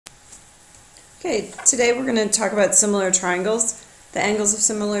Okay, today we're going to talk about similar triangles, the angles of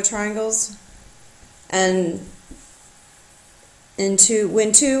similar triangles, and when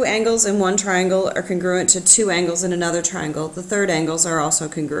two angles in one triangle are congruent to two angles in another triangle, the third angles are also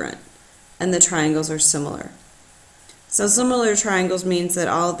congruent, and the triangles are similar. So similar triangles means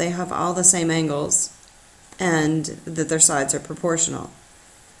that they have all the same angles and that their sides are proportional.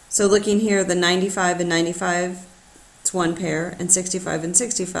 So looking here, the 95 and 95, it's one pair, and 65 and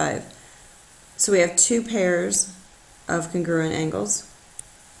 65. So we have two pairs of congruent angles,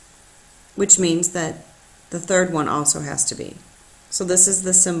 which means that the third one also has to be. So this is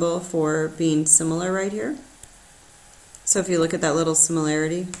the symbol for being similar right here. So if you look at that little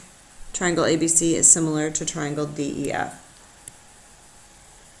similarity, triangle ABC is similar to triangle DEF.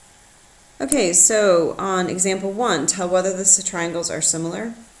 Okay, so on example 1, tell whether the triangles are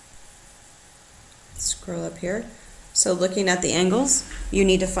similar. Scroll up here. So looking at the angles, you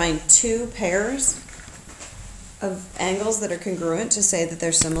need to find two pairs of angles that are congruent to say that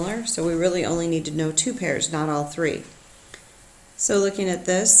they're similar. So we really only need to know two pairs, not all three. So looking at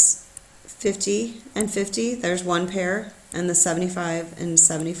this, 50 and 50, there's one pair, and the 75 and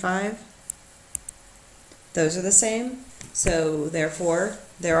 75, those are the same. So therefore,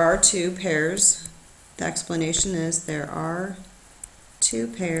 there are two pairs. The explanation is there are two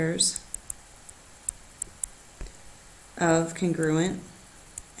pairs of congruent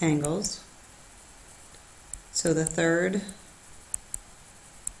angles. So the third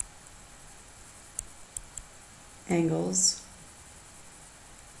angles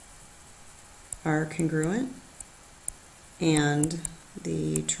are congruent and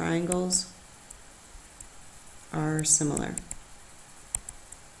the triangles are similar.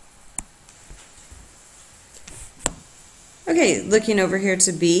 Okay, looking over here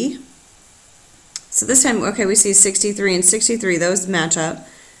to B. So this time, okay, we see 63 and 63, those match up.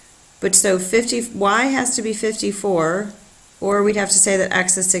 But so y has to be 54, or we'd have to say that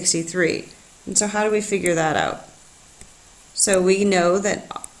x is 63. And so how do we figure that out? So we know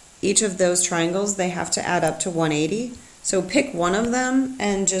that each of those triangles, they have to add up to 180. So pick one of them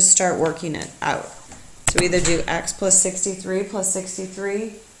and just start working it out. So we either do x plus 63 plus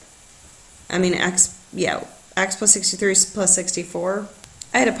 63. X plus 63 plus 64.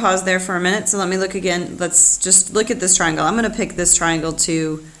 I had to pause there for a minute, so let me look again. Let's just look at this triangle. I'm going to pick this triangle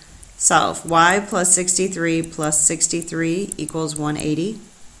to solve. Y plus 63 plus 63 equals 180.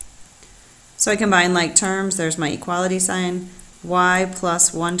 So I combine like terms. There's my equality sign. Y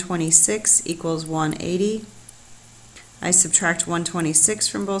plus 126 equals 180. I subtract 126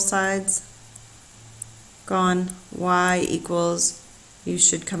 from both sides. Gone. Y equals, you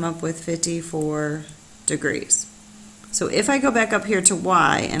should come up with 54 degrees. So if I go back up here to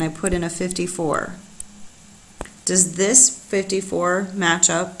y and I put in a 54, does this 54 match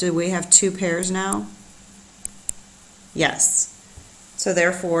up? Do we have two pairs now? Yes. So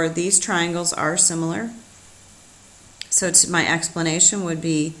therefore these triangles are similar. So my explanation would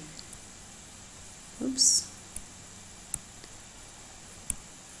be,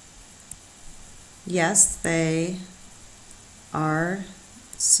 yes, they are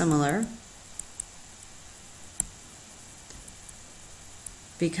similar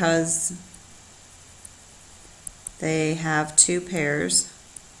because they have two pairs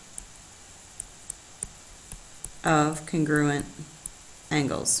of congruent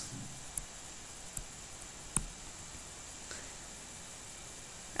angles.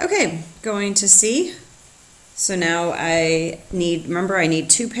 Okay, going to C. So now I need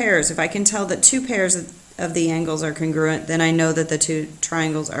two pairs. If I can tell that two pairs of the angles are congruent, then I know that the two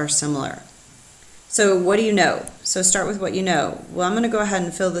triangles are similar. So what do you know? So start with what you know. Well, I'm going to go ahead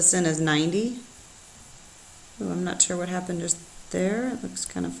and fill this in as 90. Ooh, I'm not sure what happened just there. It looks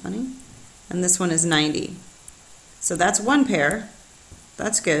kind of funny. And this one is 90. So that's one pair.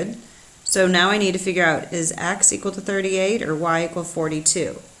 That's good. So now I need to figure out, is x equal to 38 or y equal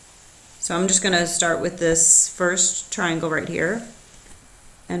 42? So I'm just going to start with this first triangle right here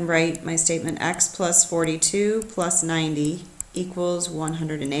and write my statement x plus 42 plus 90 equals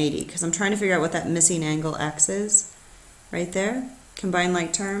 180, because I'm trying to figure out what that missing angle x is right there. Combine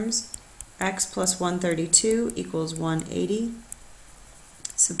like terms. X plus 132 equals 180.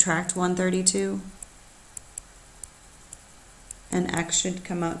 Subtract 132. And x should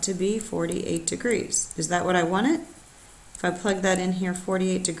come out to be 48 degrees. Is that what I wanted? If I plug that in here,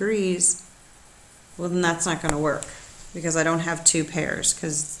 48 degrees, well then that's not going to work because I don't have two pairs,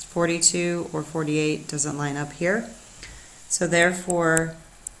 because 42 or 48 doesn't line up here. So therefore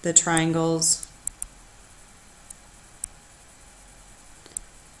the triangles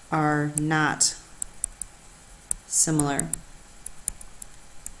are not similar.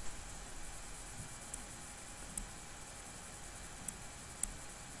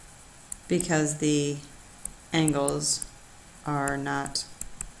 because the angles are not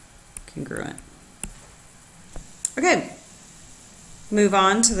congruent. Okay, move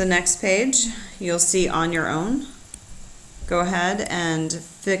on to the next page. You'll see on your own. Go ahead and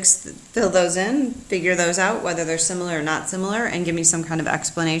fill those in, figure those out, whether they're similar or not similar, and give me some kind of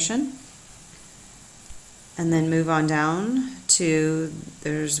explanation. And then move on down to,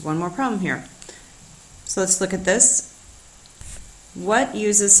 there's one more problem here. So let's look at this. What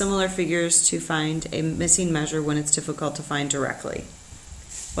uses similar figures to find a missing measure when it's difficult to find directly?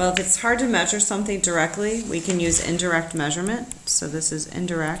 Well, if it's hard to measure something directly, we can use indirect measurement. So this is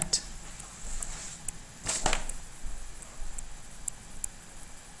indirect.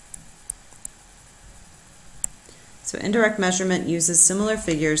 So indirect measurement uses similar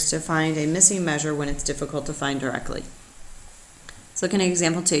figures to find a missing measure when it's difficult to find directly. Let's look at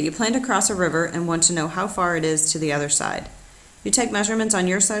example 2. You plan to cross a river and want to know how far it is to the other side. You take measurements on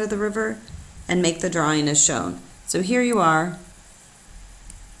your side of the river and make the drawing as shown. So here you are,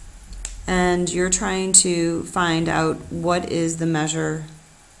 and you're trying to find out what is the measure,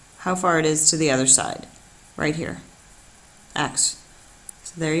 how far it is to the other side, right here, x.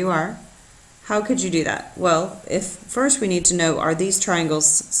 So there you are. How could you do that? Well, first we need to know, are these triangles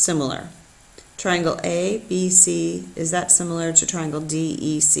similar? Triangle ABC, is that similar to triangle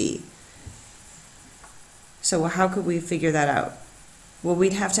DEC? So how could we figure that out? Well,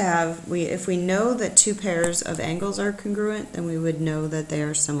 we'd have to have, if we know that two pairs of angles are congruent, then we would know that they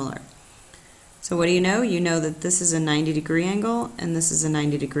are similar. So what do you know? You know that this is a 90-degree angle and this is a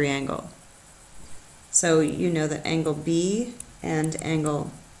 90-degree angle. So you know that angle B and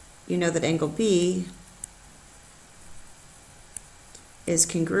angle B is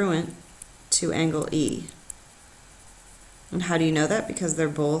congruent to angle E. And how do you know that? Because they're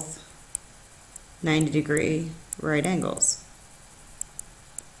both 90-degree right angles.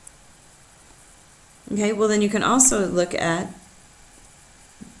 Okay, well then you can also look at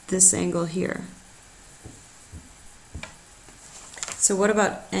this angle here. So what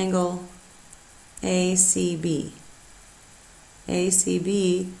about angle ACB?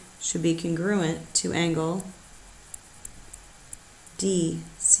 ACB should be congruent to angle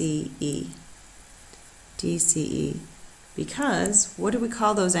DCE. DCE. Because, what did we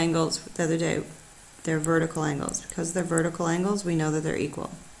call those angles the other day? They're vertical angles. Because they're vertical angles, we know that they're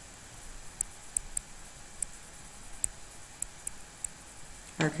equal.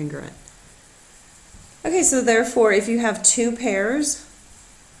 Are congruent. Okay, so therefore, if you have two pairs,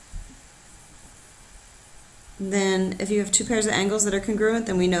 then if you have two pairs of angles that are congruent,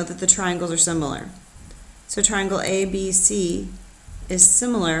 then we know that the triangles are similar. So triangle ABC is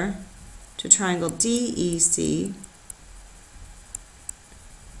similar to triangle DEC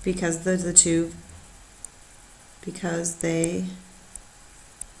because they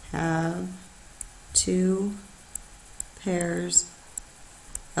have two pairs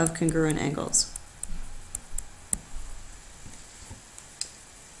of congruent angles.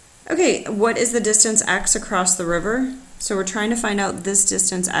 Okay, what is the distance x across the river? So we're trying to find out this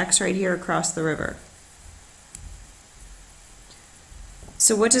distance x right here across the river.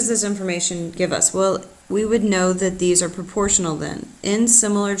 So what does this information give us? Well, we would know that these are proportional then. In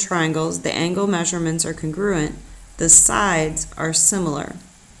similar triangles, the angle measurements are congruent. The sides are similar.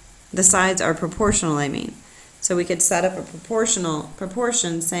 The sides are proportional, I mean. So we could set up a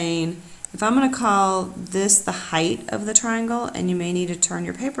proportion saying, if I'm going to call this the height of the triangle, and you may need to turn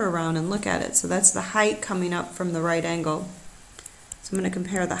your paper around and look at it. So that's the height coming up from the right angle. So I'm going to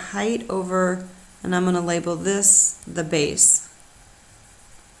compare the height over, and I'm going to label this the base.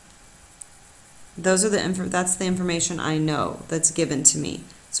 That's the information I know that's given to me.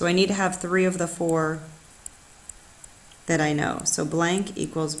 So I need to have 3 of the 4 that I know. So blank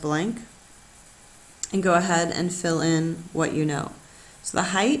equals blank. And go ahead and fill in what you know. So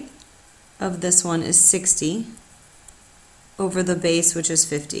the height of this one is 60 over the base, which is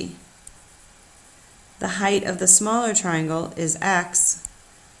 50. The height of the smaller triangle is x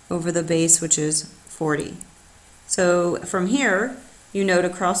over the base, which is 40. So from here, you know to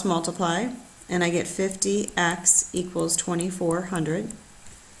cross multiply, and I get 50x equals 2400.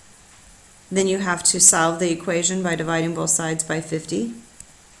 Then you have to solve the equation by dividing both sides by 50.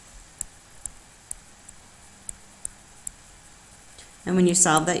 And when you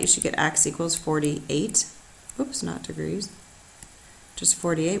solve that, you should get x equals 48. Oops, not degrees. Just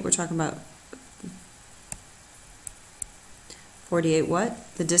 48. We're talking about 48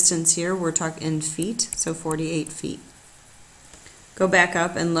 what? The distance here, we're talking in feet, so 48 feet. Go back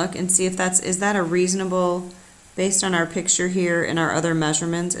up and look and see if is that a reasonable, based on our picture here and our other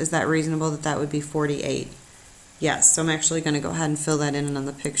measurements, is that reasonable that that would be 48? Yes, so I'm actually going to go ahead and fill that in on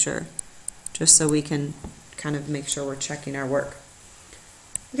the picture. just so we can kind of make sure we're checking our work.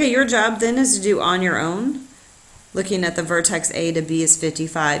 Okay, your job then is to do on your own, looking at the vertex A to B is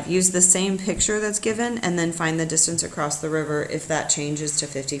 55. Use the same picture that's given and then find the distance across the river if that changes to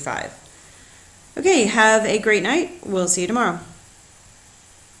 55. Okay, have a great night. We'll see you tomorrow.